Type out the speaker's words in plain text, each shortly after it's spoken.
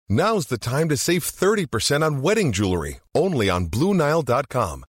Now's the time to save 30% on wedding jewelry, only on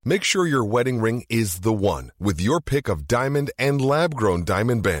BlueNile.com. Make sure your wedding ring is the one with your pick of diamond and lab-grown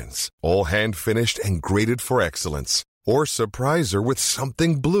diamond bands, all hand-finished and graded for excellence. Or surprise her with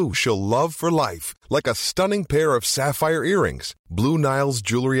something blue she'll love for life, like a stunning pair of sapphire earrings. Blue Nile's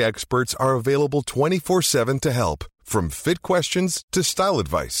jewelry experts are available 24/7 to help, from fit questions to style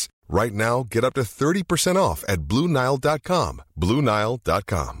advice. Right now, get up to 30% off at BlueNile.com.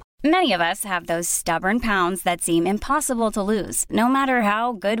 BlueNile.com. Many of us have those stubborn pounds that seem impossible to lose, no matter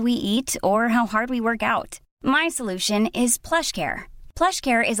how good we eat or how hard we work out. My solution is PlushCare.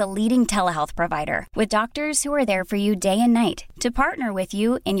 PlushCare is a leading telehealth provider with doctors who are there for you day and night to partner with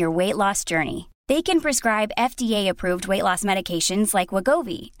you in your weight loss journey. They can prescribe FDA-approved weight loss medications like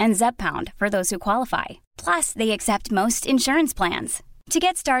Wegovy and Zepbound for those who qualify. Plus, they accept most insurance plans. To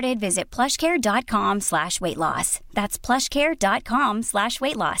get started, visit plushcare.com/weightloss. That's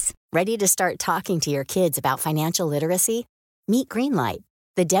plushcare.com/weightloss. Ready to start talking to your kids about financial literacy? Meet Greenlight,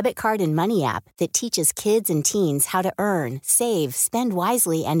 the debit card and money app that teaches kids and teens how to earn, save, spend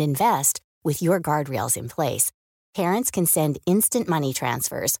wisely, and invest with your guardrails in place. Parents can send instant money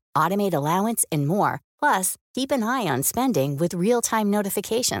transfers, automate allowance, and more. Plus, keep an eye on spending with real-time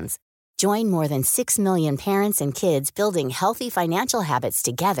notifications. Join more than 6 million parents and kids building healthy financial habits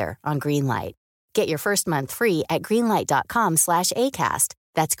together on Greenlight. Get your first month free at greenlight.com/ACAST.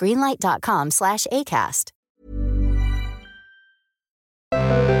 That's greenlight.com/ACAST.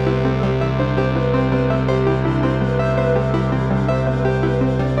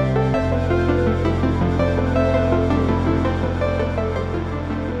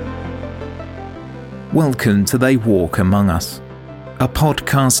 Welcome to They Walk Among Us, a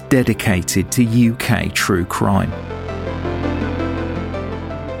podcast dedicated to UK true crime.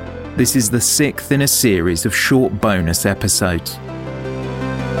 This is the 6th in a series of short bonus episodes.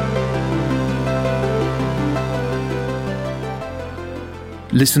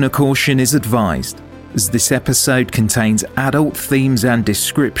 Listener caution is advised, as this episode contains adult themes and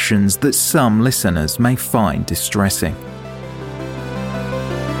descriptions that some listeners may find distressing.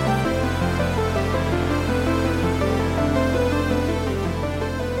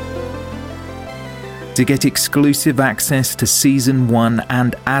 To get exclusive access to Season 1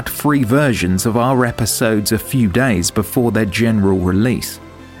 and ad-free versions of our episodes a few days before their general release,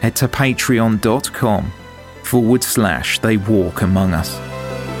 head to patreon.com/They Walk Among Us.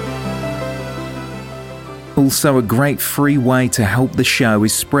 Also, a great free way to help the show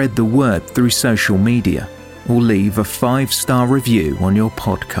is spread the word through social media or leave a 5-star review on your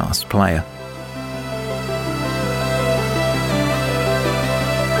podcast player.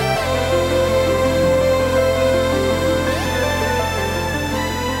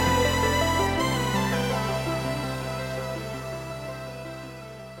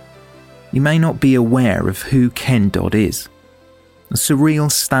 You may not be aware of who Ken Dodd is. A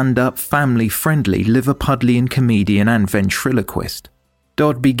surreal stand-up, family-friendly Liverpudlian comedian and ventriloquist.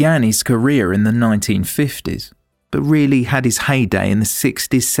 Dodd began his career in the 1950s, but really had his heyday in the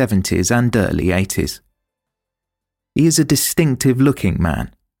 60s, 70s and early 80s. He is a distinctive-looking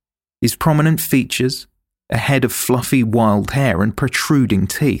man. His prominent features, a head of fluffy wild hair and protruding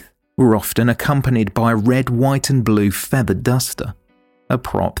teeth, were often accompanied by a red, white and blue feathered duster, a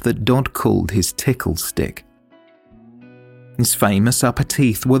prop that Dodd called his tickle stick. His famous upper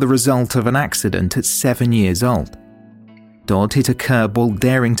teeth were the result of an accident at 7 years old. Dodd hit a curb while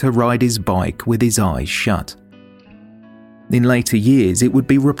daring to ride his bike with his eyes shut. In later years, it would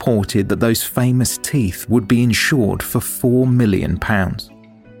be reported that those famous teeth would be insured for £4 million.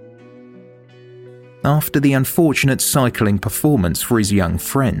 After the unfortunate cycling performance for his young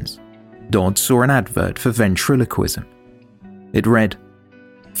friends, Dodd saw an advert for ventriloquism. It read,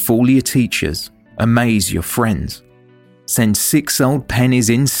 "Fool your teachers, amaze your friends. Send 6 old pennies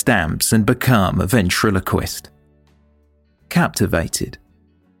in stamps and become a ventriloquist." Captivated,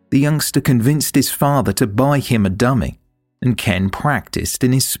 the youngster convinced his father to buy him a dummy, and Ken practiced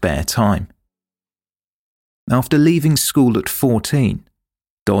in his spare time. After leaving school at 14,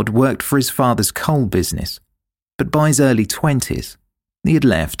 Dodd worked for his father's coal business, but by his early 20s, he had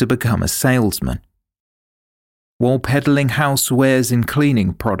left to become a salesman. While peddling housewares and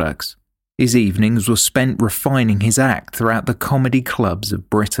cleaning products, his evenings were spent refining his act throughout the comedy clubs of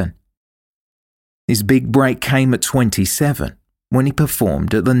Britain. His big break came at 27, when he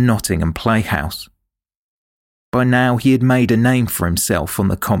performed at the Nottingham Playhouse. By now he had made a name for himself on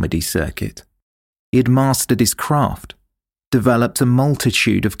the comedy circuit. He had mastered his craft, developed a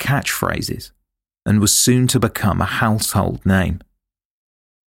multitude of catchphrases, and was soon to become a household name.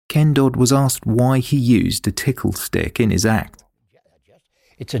 Ken Dodd was asked why he used a tickle stick in his act.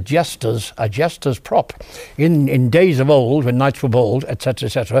 It's a jester's prop. In days of old, when knights were bald,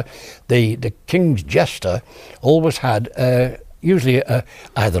 etc., the king's jester always had usually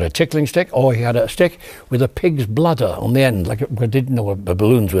either a tickling stick, or he had a stick with a pig's bladder on the end. Like I didn't know what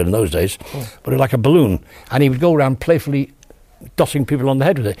balloons were in those days, but like a balloon, and he would go around playfully dotting people on the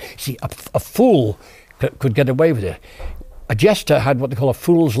head with it. See, a fool could get away with it. A jester had what they call a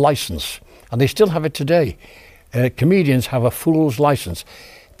fool's license, and they still have it today. Comedians have a fool's license.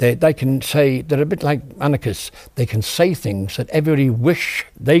 They can say, they're a bit like anarchists, they can say things that everybody wish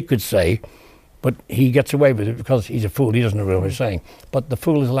they could say, but he gets away with it because he's a fool, he doesn't know what he's saying. But the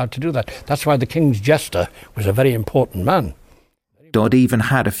fool is allowed to do that. That's why the king's jester was a very important man. Dodd even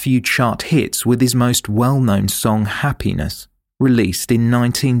had a few chart hits with his most well-known song Happiness, released in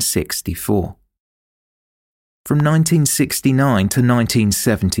 1964. From 1969 to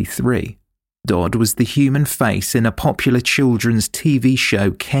 1973, Dodd was the human face in a popular children's TV show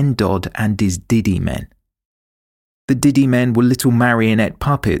Ken Dodd and His Diddy Men. The Diddy Men were little marionette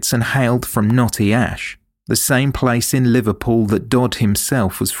puppets and hailed from Knotty Ash, the same place in Liverpool that Dodd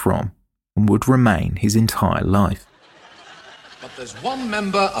himself was from and would remain his entire life. But there's one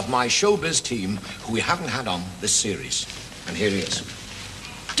member of my showbiz team who we haven't had on this series, and here he is.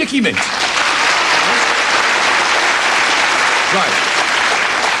 Dickie Mint. Right.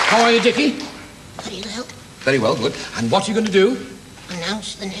 How are you, Dickie? Very well. Very well, good. And what are you going to do?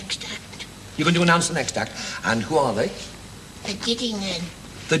 Announce the next act. You're going to announce the next act. And who are they? The Diddy Men.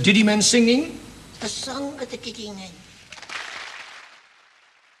 The Diddy Men singing? The song of the Diddy Men.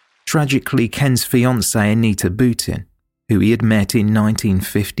 Tragically, Ken's fiancée Anita Boutin, who he had met in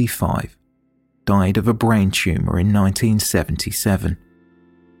 1955, died of a brain tumour in 1977.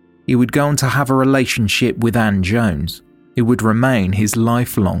 He would go on to have a relationship with Ann Jones, who would remain his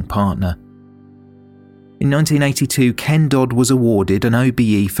lifelong partner. In 1982, Ken Dodd was awarded an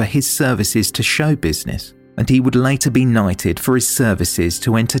OBE for his services to show business, and he would later be knighted for his services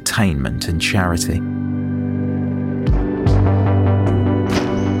to entertainment and charity.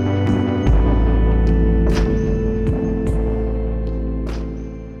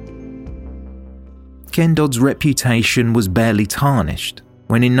 Ken Dodd's reputation was barely tarnished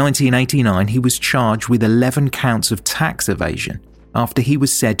when in 1989 he was charged with 11 counts of tax evasion after he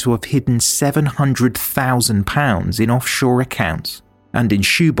was said to have hidden £700,000 in offshore accounts and in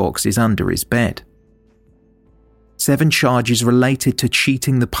shoeboxes under his bed. 7 charges related to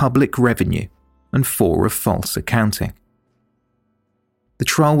cheating the public revenue and 4 of false accounting. The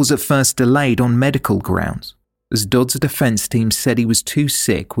trial was at first delayed on medical grounds, as Dodd's defence team said he was too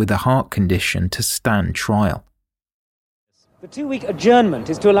sick with a heart condition to stand trial. The 2-week adjournment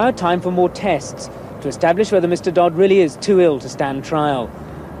is to allow time for more tests to establish whether Mr. Dodd really is too ill to stand trial.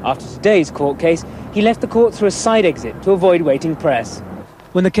 After today's court case, he left the court through a side exit to avoid waiting press.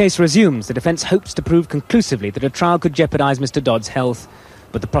 When the case resumes, the defence hopes to prove conclusively that a trial could jeopardise Mr. Dodd's health,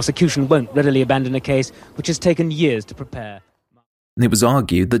 but the prosecution won't readily abandon a case which has taken years to prepare. It was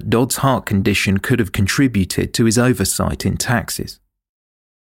argued that Dodd's heart condition could have contributed to his oversight in taxes.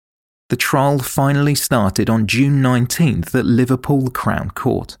 The trial finally started on June 19th at Liverpool Crown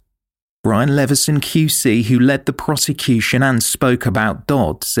Court. Brian Levison QC, who led the prosecution and spoke about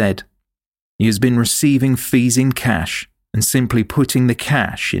Dodd, said, "He has been receiving fees in cash and simply putting the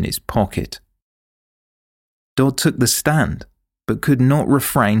cash in his pocket." Dodd took the stand, but could not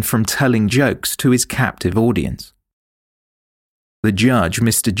refrain from telling jokes to his captive audience. The judge,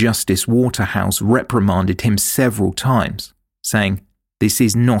 Mr. Justice Waterhouse, reprimanded him several times, saying, "This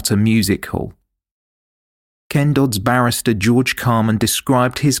is not a music hall." Ken Dodd's barrister George Carman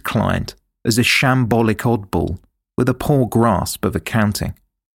described his client as a shambolic oddball with a poor grasp of accounting.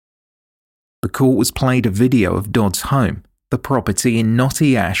 The court was played a video of Dodd's home, the property in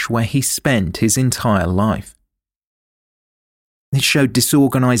Knotty Ash where he spent his entire life. It showed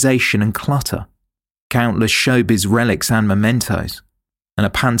disorganisation and clutter, countless showbiz relics and mementos, and a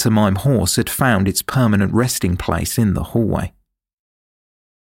pantomime horse had found its permanent resting place in the hallway.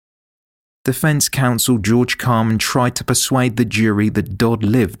 Defence counsel George Carman tried to persuade the jury that Dodd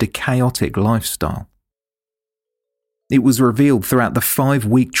lived a chaotic lifestyle. It was revealed throughout the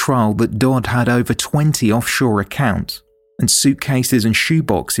 5-week trial that Dodd had over 20 offshore accounts, and suitcases and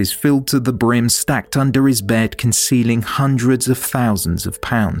shoeboxes filled to the brim stacked under his bed concealing hundreds of thousands of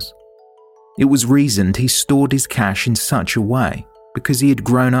pounds. It was reasoned he stored his cash in such a way because he had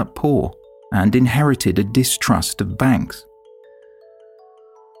grown up poor and inherited a distrust of banks.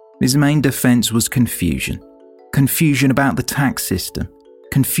 His main defence was confusion. Confusion about the tax system.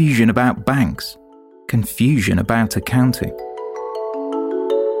 Confusion about banks. Confusion about accounting.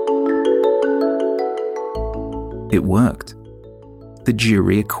 It worked. the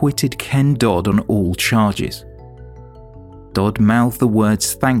jury acquitted Ken Dodd on all charges. Dodd mouthed the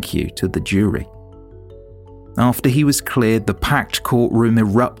words "thank you" to the jury. After he was cleared, the packed courtroom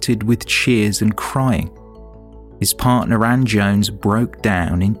erupted with cheers and crying. His partner Ann Jones broke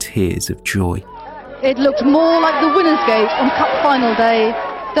down in tears of joy. It looked more like the winner's gate on Cup final day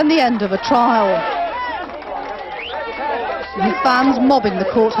than the end of a trial. With fans mobbing the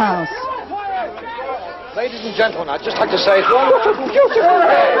courthouse. Ladies and gentlemen, I'd just like to say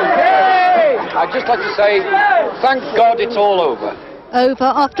thank God it's all over. Over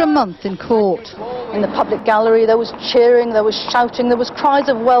after a month in court. In the public gallery there was cheering, there was shouting, there was cries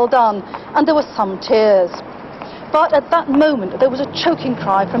of well done, and there were some tears. But at that moment there was a choking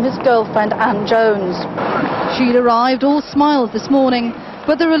cry from his girlfriend Ann Jones. She'd arrived all smiles this morning,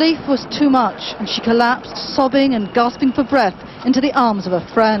 but the relief was too much, and she collapsed, sobbing and gasping for breath, into the arms of a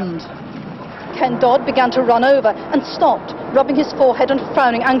friend. Ken Dodd began to run over and stopped, rubbing his forehead and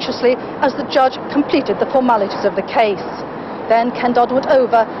frowning anxiously as the judge completed the formalities of the case. Then Ken Dodd went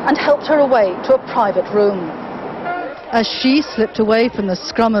over and helped her away to a private room. As she slipped away from the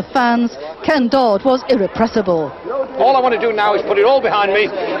scrum of fans, Ken Dodd was irrepressible. All I want to do now is put it all behind me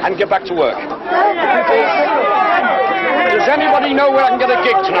and get back to work. Does anybody know where I can get a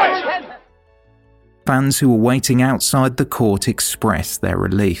gig tonight? Fans who were waiting outside the court expressed their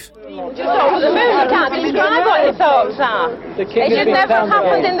relief. The movie can't describe what your thoughts are. It should never have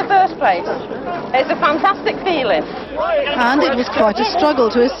happened in the first place. It's a fantastic feeling. And it was quite a struggle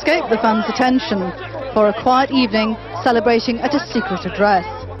to escape the fans' attention for a quiet evening celebrating at a secret address.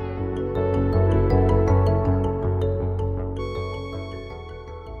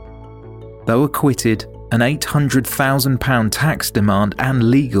 Though acquitted, an £800,000 tax demand and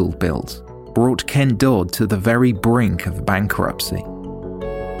legal bills brought Ken Dodd to the very brink of bankruptcy.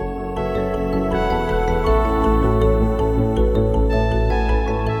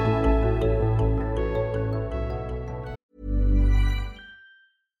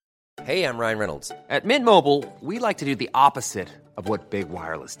 Hey, I'm Ryan Reynolds. At Mint Mobile, we like to do the opposite of what Big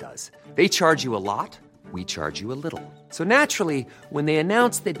Wireless does. They charge you a lot, we charge you a little. So naturally, when they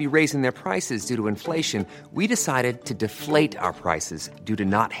announced they'd be raising their prices due to inflation, we decided to deflate our prices due to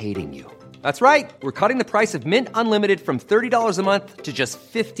not hating you. That's right. We're cutting the price of Mint Unlimited from $30 a month to just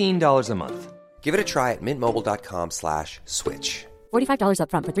 $15 a month. Give it a try at mintmobile.com/switch. $45 up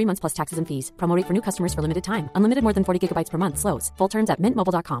front for 3 months plus taxes and fees. Promo rate for new customers for limited time. Unlimited more than 40 gigabytes per month slows. Full terms at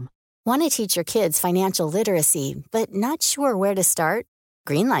mintmobile.com. Want to teach your kids financial literacy, but not sure where to start?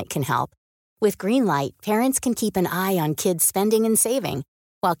 Greenlight can help. With Greenlight, parents can keep an eye on kids' spending and saving,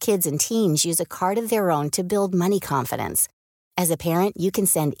 while kids and teens use a card of their own to build money confidence. As a parent, you can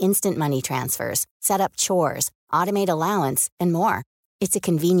send instant money transfers, set up chores, automate allowance, and more. It's a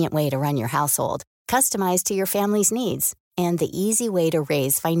convenient way to run your household, customized to your family's needs, and the easy way to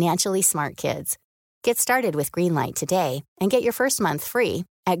raise financially smart kids. Get started with Greenlight today and get your first month free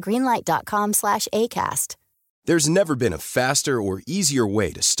at greenlight.com/ACAST. There's never been a faster or easier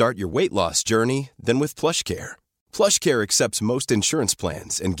way to start your weight loss journey than with PlushCare. PlushCare accepts most insurance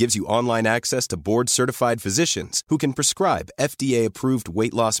plans and gives you online access to board-certified physicians who can prescribe FDA-approved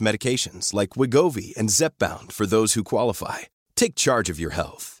weight loss medications like Wegovy and Zepbound for those who qualify. Take charge of your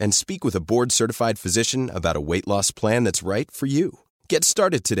health and speak with a board-certified physician about a weight loss plan that's right for you. Get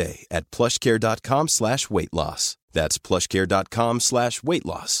started today at plushcare.com/weight loss. That's plushcare.com/weight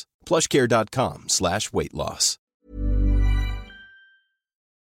loss. plushcare.com/weight loss.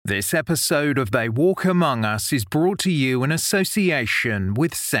 This episode of They Walk Among Us is brought to you in association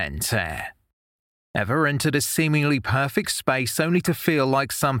with Scent Air. Ever entered a seemingly perfect space only to feel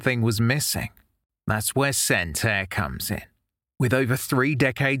like something was missing? That's where Scent Air comes in. With over 3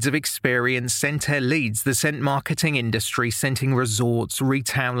 decades of experience, Scent Air leads the scent marketing industry, scenting resorts,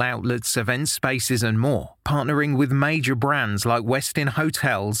 retail outlets, event spaces and more, partnering with major brands like Westin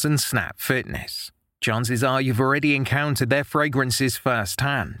Hotels and Snap Fitness. Chances are you've already encountered their fragrances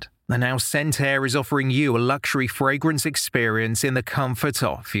firsthand, and now Scent Air is offering you a luxury fragrance experience in the comfort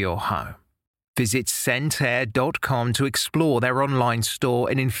of your home. Visit scentair.com to explore their online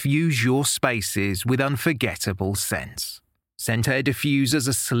store and infuse your spaces with unforgettable scents. Scent Air diffusers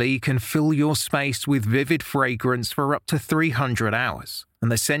are sleek and fill your space with vivid fragrance for up to 300 hours.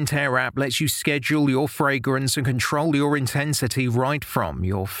 And the Scent Air app lets you schedule your fragrance and control your intensity right from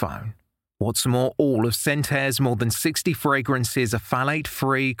your phone. What's more, all of Scent Air's more than 60 fragrances are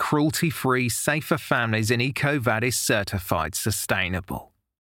phthalate-free, cruelty-free, safe for families and EcoVadis certified sustainable.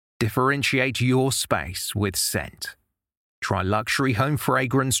 Differentiate your space with scent. Try luxury home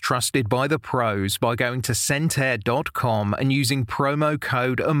fragrance trusted by the pros by going to scentair.com and using promo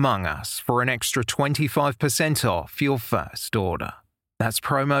code AMONGUS for an extra 25% off your first order. That's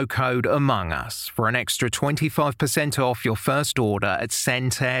promo code AMONGUS for an extra 25% off your first order at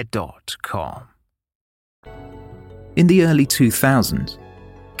Sentair.com. In the early 2000s,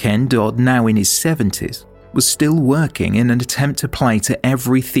 Ken Dodd, now in his 70s, was still working in an attempt to play to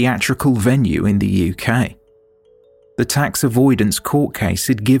every theatrical venue in the UK. The tax avoidance court case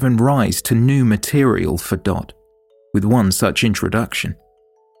had given rise to new material for Dodd, with one such introduction.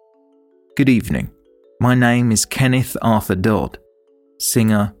 Good evening. My name is Kenneth Arthur Dodd,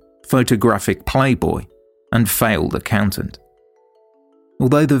 singer, photographic playboy, and failed accountant.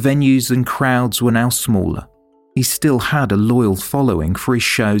 Although the venues and crowds were now smaller, he still had a loyal following for his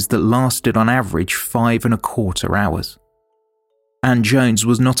shows that lasted on average 5.25 hours. Anne Jones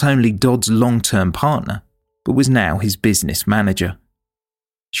was not only Dodd's long-term partner, but was now his business manager.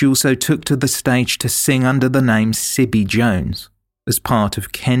 She also took to the stage to sing under the name Sibby Jones as part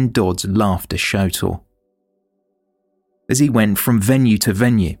of Ken Dodd's Laughter Show Tour. As he went from venue to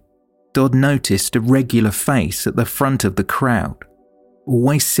venue, Dodd noticed a regular face at the front of the crowd,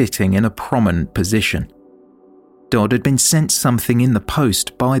 always sitting in a prominent position. Dodd had been sent something in the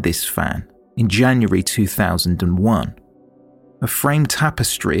post by this fan in January 2001, a framed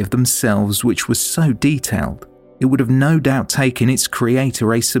tapestry of themselves which was so detailed it would have no doubt taken its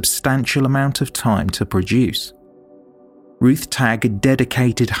creator a substantial amount of time to produce. Ruth Tagg had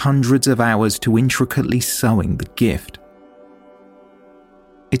dedicated hundreds of hours to intricately sewing the gift.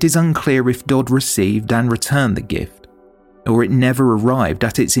 It is unclear if Dodd received and returned the gift, or it never arrived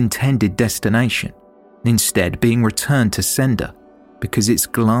at its intended destination, instead being returned to sender because its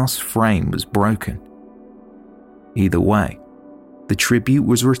glass frame was broken. Either way, the tribute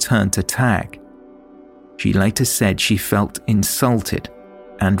was returned to Tagg. She later said she felt insulted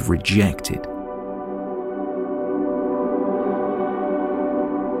and rejected.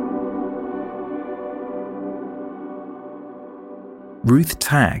 Ruth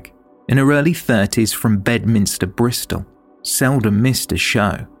Tagg, in her early 30s from Bedminster, Bristol, seldom missed a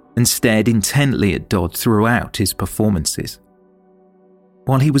show and stared intently at Dodd throughout his performances.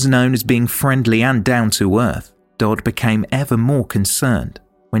 While he was known as being friendly and down-to-earth, Dodd became ever more concerned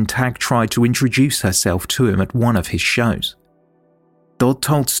when Tagg tried to introduce herself to him at one of his shows. Dodd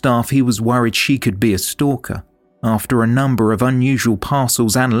told staff he was worried she could be a stalker after a number of unusual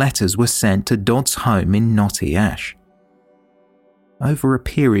parcels and letters were sent to Dodd's home in Knotty Ash. Over a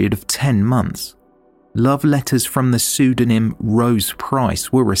period of 10 months, love letters from the pseudonym Rose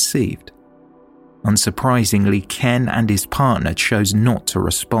Price were received. Unsurprisingly, Ken and his partner chose not to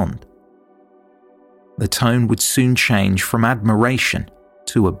respond. The tone would soon change from admiration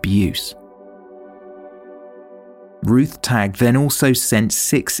to abuse. Ruth Tagg then also sent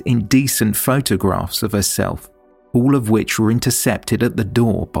 6 indecent photographs of herself, all of which were intercepted at the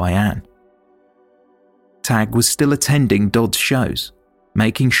door by Anne. Tagg was still attending Dodd's shows,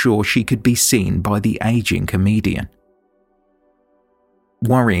 making sure she could be seen by the aging comedian.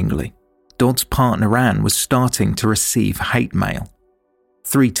 Worryingly, Dodd's partner Anne was starting to receive hate mail.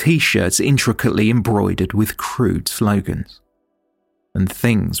 3 t-shirts intricately embroidered with crude slogans. And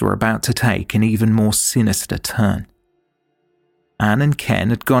things were about to take an even more sinister turn. Anne and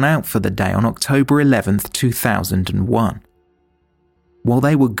Ken had gone out for the day on October 11th, 2001. While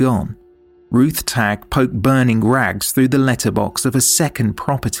they were gone, Ruth Tagg poked burning rags through the letterbox of a second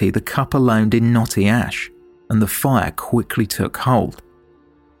property the couple owned in Knotty Ash, and the fire quickly took hold.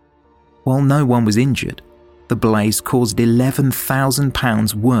 While no one was injured, the blaze caused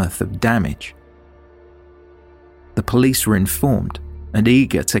 £11,000 worth of damage. The police were informed and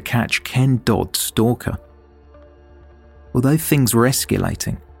eager to catch Ken Dodd's stalker. Although things were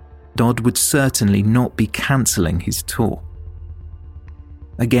escalating, Dodd would certainly not be cancelling his tour.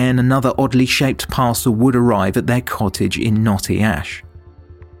 Again, another oddly shaped parcel would arrive at their cottage in Knotty Ash.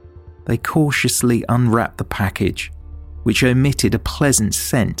 They cautiously unwrapped the package, which omitted a pleasant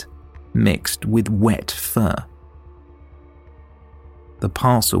scent mixed with wet fur. The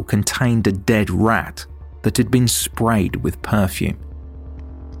parcel contained a dead rat that had been sprayed with perfume.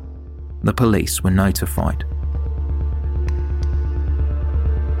 The police were notified.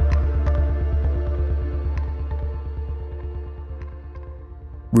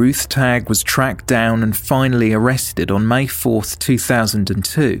 Ruth Tagg was tracked down and finally arrested on May 4th,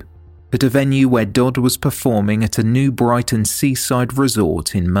 2002, at a venue where Dodd was performing at a New Brighton seaside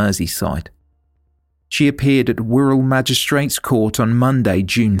resort in Merseyside. She appeared at Wirral Magistrates Court on Monday,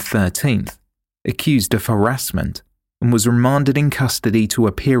 June 13th, accused of harassment, and was remanded in custody to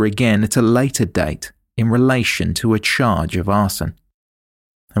appear again at a later date in relation to a charge of arson.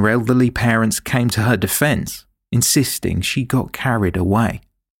 Her elderly parents came to her defence, insisting she got carried away.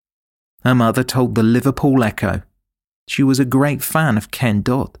 Her mother told the Liverpool Echo, She was a great fan of Ken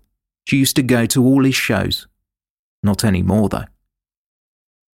Dodd. She used to go to all his shows. Not anymore, though.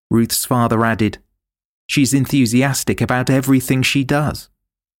 Ruth's father added, "She's enthusiastic about everything she does.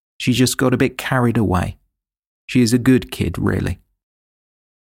 She just got a bit carried away. She is a good kid, really."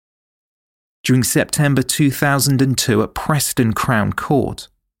 During September 2002 at Preston Crown Court,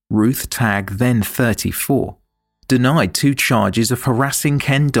 Ruth Tagg, then 34, denied 2 charges of harassing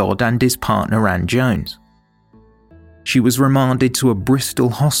Ken Dodd and his partner Ann Jones. She was remanded to a Bristol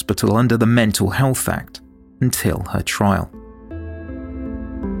hospital under the Mental Health Act until her trial.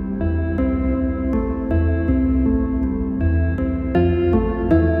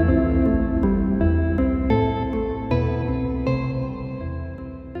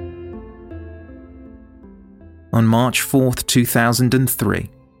 On March 4, 2003,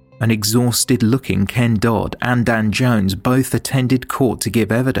 an exhausted-looking Ken Dodd and Ann Jones both attended court to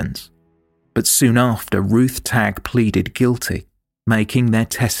give evidence, but soon after Ruth Tagg pleaded guilty, making their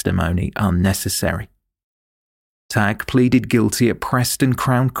testimony unnecessary. Tagg pleaded guilty at Preston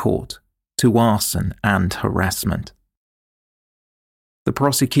Crown Court to arson and harassment. The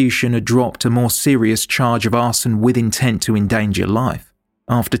prosecution had dropped a more serious charge of arson with intent to endanger life,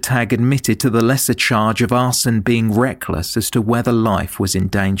 after Tagg admitted to the lesser charge of arson being reckless as to whether life was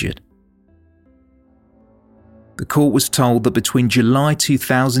endangered. The court was told that between July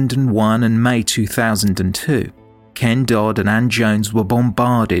 2001 and May 2002, Ken Dodd and Ann Jones were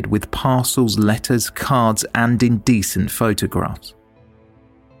bombarded with parcels, letters, cards and indecent photographs.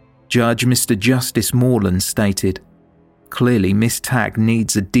 Judge Mr. Justice Morland stated, "Clearly Miss Tagg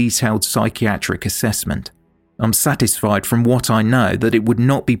needs a detailed psychiatric assessment. I'm satisfied from what I know that it would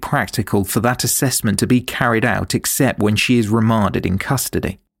not be practical for that assessment to be carried out except when she is remanded in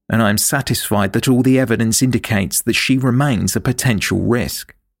custody, and I am satisfied that all the evidence indicates that she remains a potential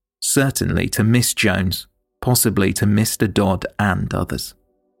risk, certainly to Miss Jones, possibly to Mr. Dodd and others."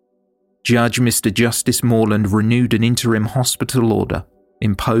 Judge Mr. Justice Morland renewed an interim hospital order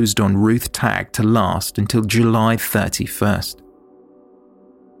imposed on Ruth Tagg to last until July 31st.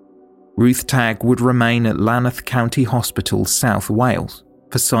 Ruth Tagg would remain at Lanark County Hospital, South Wales,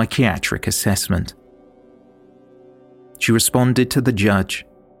 for psychiatric assessment. She responded to the judge,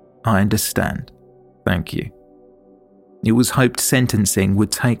 "I understand. Thank you." It was hoped sentencing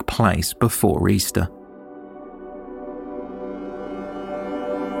would take place before Easter.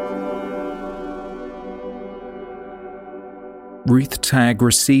 Ruth Tagg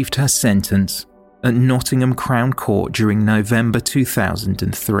received her sentence at Nottingham Crown Court during November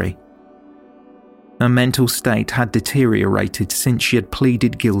 2003. Her mental state had deteriorated since she had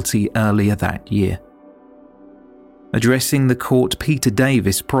pleaded guilty earlier that year. Addressing the court, Peter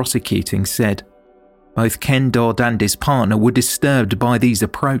Davis, prosecuting, said, "Both Ken Dodd and his partner were disturbed by these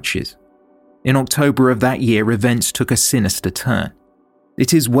approaches. In October of that year, events took a sinister turn.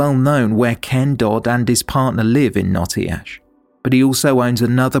 It is well known where Ken Dodd and his partner live in Knotty but he also owns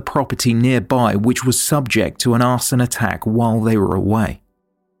another property nearby which was subject to an arson attack while they were away."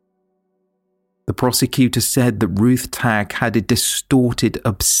 The prosecutor said that Ruth Tagg had a distorted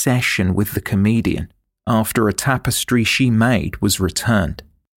obsession with the comedian after a tapestry she made was returned.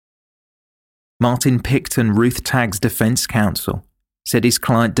 Martin Picton, Ruth Tagg's defence counsel, said his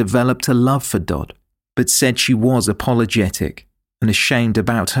client developed a love for Dodd, but said she was apologetic and ashamed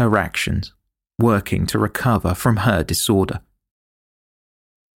about her actions, working to recover from her disorder.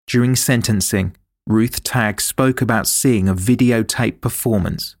 During sentencing, Ruth Tagg spoke about seeing a videotape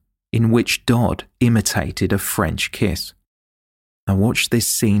performance in which Dodd imitated a French kiss. "I watched this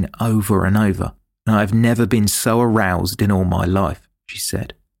scene over and over, and I have never been so aroused in all my life," she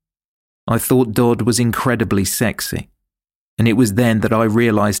said. "I thought Dodd was incredibly sexy, and it was then that I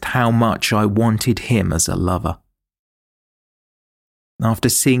realised how much I wanted him as a lover." After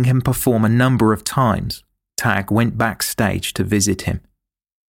seeing him perform a number of times, Tagg went backstage to visit him.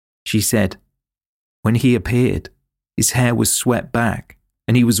 She said, "When he appeared, his hair was swept back,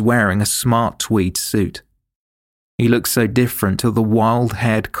 and he was wearing a smart tweed suit. He looked so different to the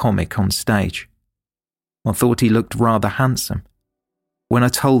wild-haired comic on stage. I thought he looked rather handsome. When I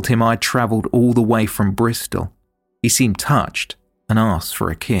told him I'd travelled all the way from Bristol, he seemed touched and asked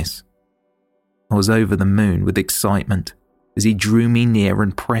for a kiss. I was over the moon with excitement as he drew me near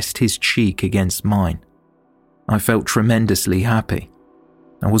and pressed his cheek against mine. I felt tremendously happy.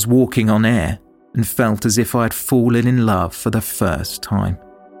 I was walking on air and felt as if I had fallen in love for the first time."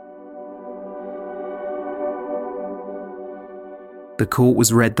 The court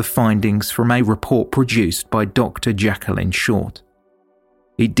was read the findings from a report produced by Dr. Jacqueline Short.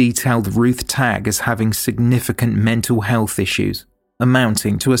 It detailed Ruth Tagg as having significant mental health issues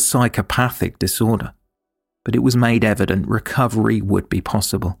amounting to a psychopathic disorder. but it was made evident recovery would be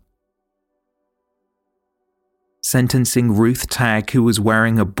possible. Sentencing Ruth Tagg, who was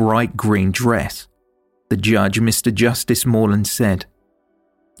wearing a bright green dress, the judge, Mr. Justice Morland, said,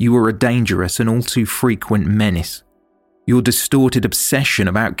 "You are a dangerous and all too frequent menace. Your distorted obsession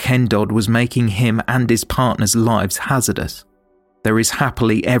about Ken Dodd was making him and his partner's lives hazardous. There is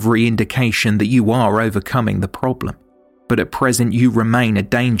happily every indication that you are overcoming the problem, but at present you remain a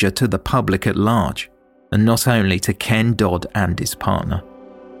danger to the public at large, and not only to Ken Dodd and his partner."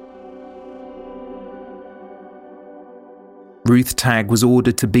 Ruth Tagg was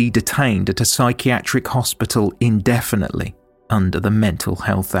ordered to be detained at a psychiatric hospital indefinitely under the Mental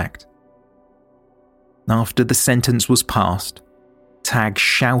Health Act. After the sentence was passed, Tagg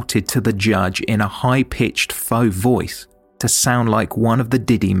shouted to the judge in a high-pitched faux voice to sound like one of the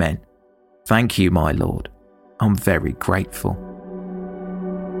Diddy men, "Thank you, my lord. I'm very grateful."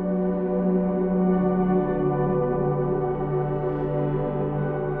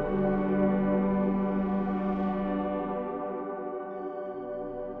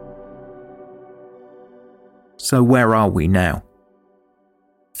 So where are we now?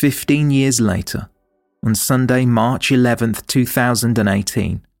 15 years later, on Sunday, March 11th,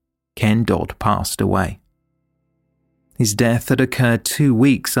 2018, Ken Dodd passed away. His death had occurred 2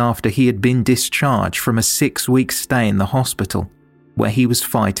 weeks after he had been discharged from a 6-week stay in the hospital, where he was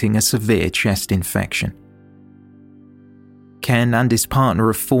fighting a severe chest infection. Ken and his partner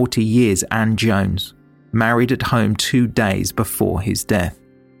of 40 years, Ann Jones, married at home 2 days before his death.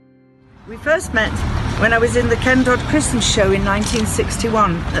 We first met when I was in the Ken Dodd Christmas show in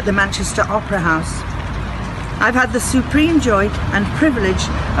 1961 at the Manchester Opera House. I've had the supreme joy and privilege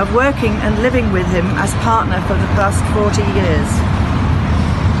of working and living with him as partner for the past 40 years.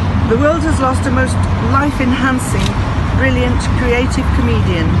 The world has lost a most life-enhancing, brilliant, creative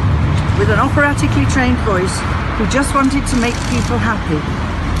comedian with an operatically trained voice who just wanted to make people happy.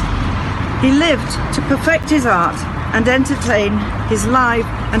 He lived to perfect his art and entertain his live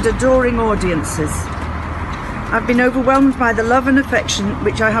and adoring audiences. I've been overwhelmed by the love and affection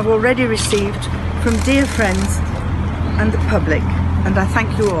which I have already received from dear friends and the public, and I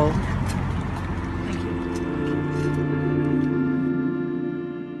thank you all.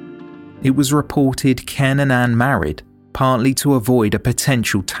 It was reported Ken and Ann married partly to avoid a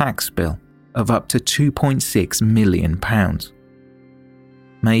potential tax bill of up to £2.6 million.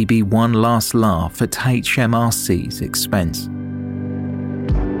 Maybe one last laugh at HMRC's expense.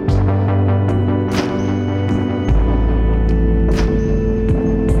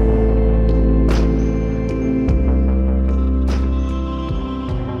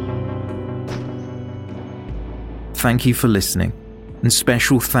 Thank you for listening, and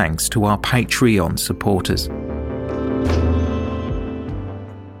special thanks to our Patreon supporters.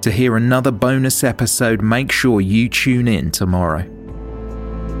 To hear another bonus episode, make sure you tune in tomorrow.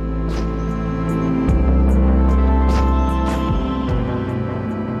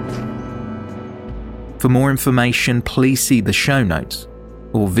 For more information, please see the show notes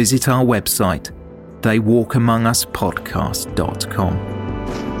or visit our website, theywalkamonguspodcast.com.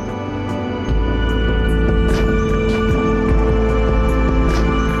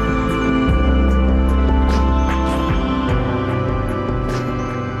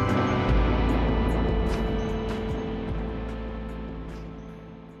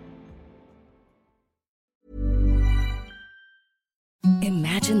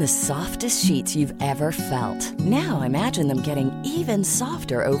 Imagine the softest sheets you've ever felt. Now imagine them getting even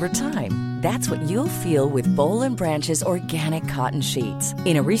softer over time. That's what you'll feel with Boll & Branch's organic cotton sheets.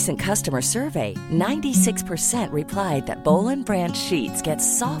 In a recent customer survey, 96% replied that Boll & Branch sheets get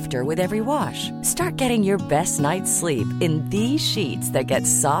softer with every wash. Start getting your best night's sleep in these sheets that get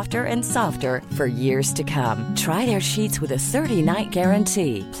softer and softer for years to come. Try their sheets with a 30-night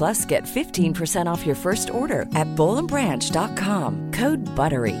guarantee. Plus, get 15% off your first order at bollandbranch.com. Code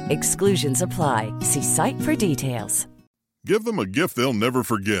BUTTERY. Exclusions apply. See site for details. Give them a gift they'll never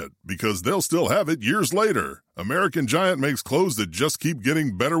forget, because they'll still have it years later. American Giant makes clothes that just keep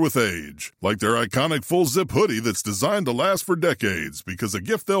getting better with age. Like their iconic full-zip hoodie that's designed to last for decades, because a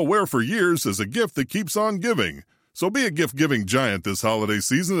gift they'll wear for years is a gift that keeps on giving. So be a gift-giving giant this holiday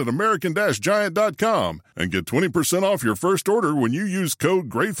season at American-Giant.com and get 20% off your first order when you use code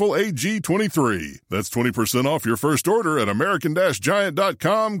GratefulAG23. That's 20% off your first order at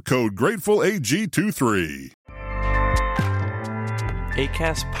American-Giant.com, code GratefulAG23.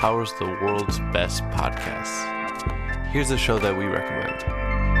 Acast powers the world's best podcasts. Here's a show that we recommend.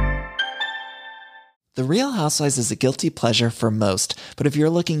 The Real Housewives is a guilty pleasure for most, but if you're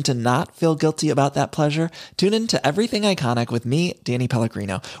looking to not feel guilty about that pleasure, tune in to Everything Iconic with me, Danny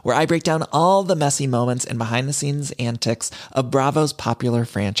Pellegrino, where I break down all the messy moments and behind-the-scenes antics of Bravo's popular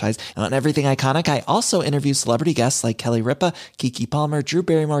franchise. And on Everything Iconic, I also interview celebrity guests like Kelly Ripa, Keke Palmer, Drew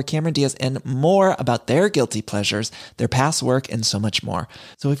Barrymore, Cameron Diaz, and more about their guilty pleasures, their past work, and so much more.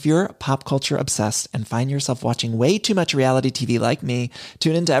 So if you're pop culture obsessed and find yourself watching way too much reality TV like me,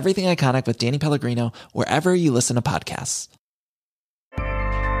 tune into Everything Iconic with Danny Pellegrino wherever you listen to podcasts.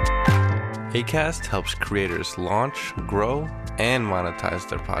 Acast helps creators launch, grow, and monetize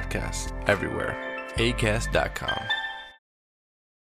their podcasts everywhere. Acast.com.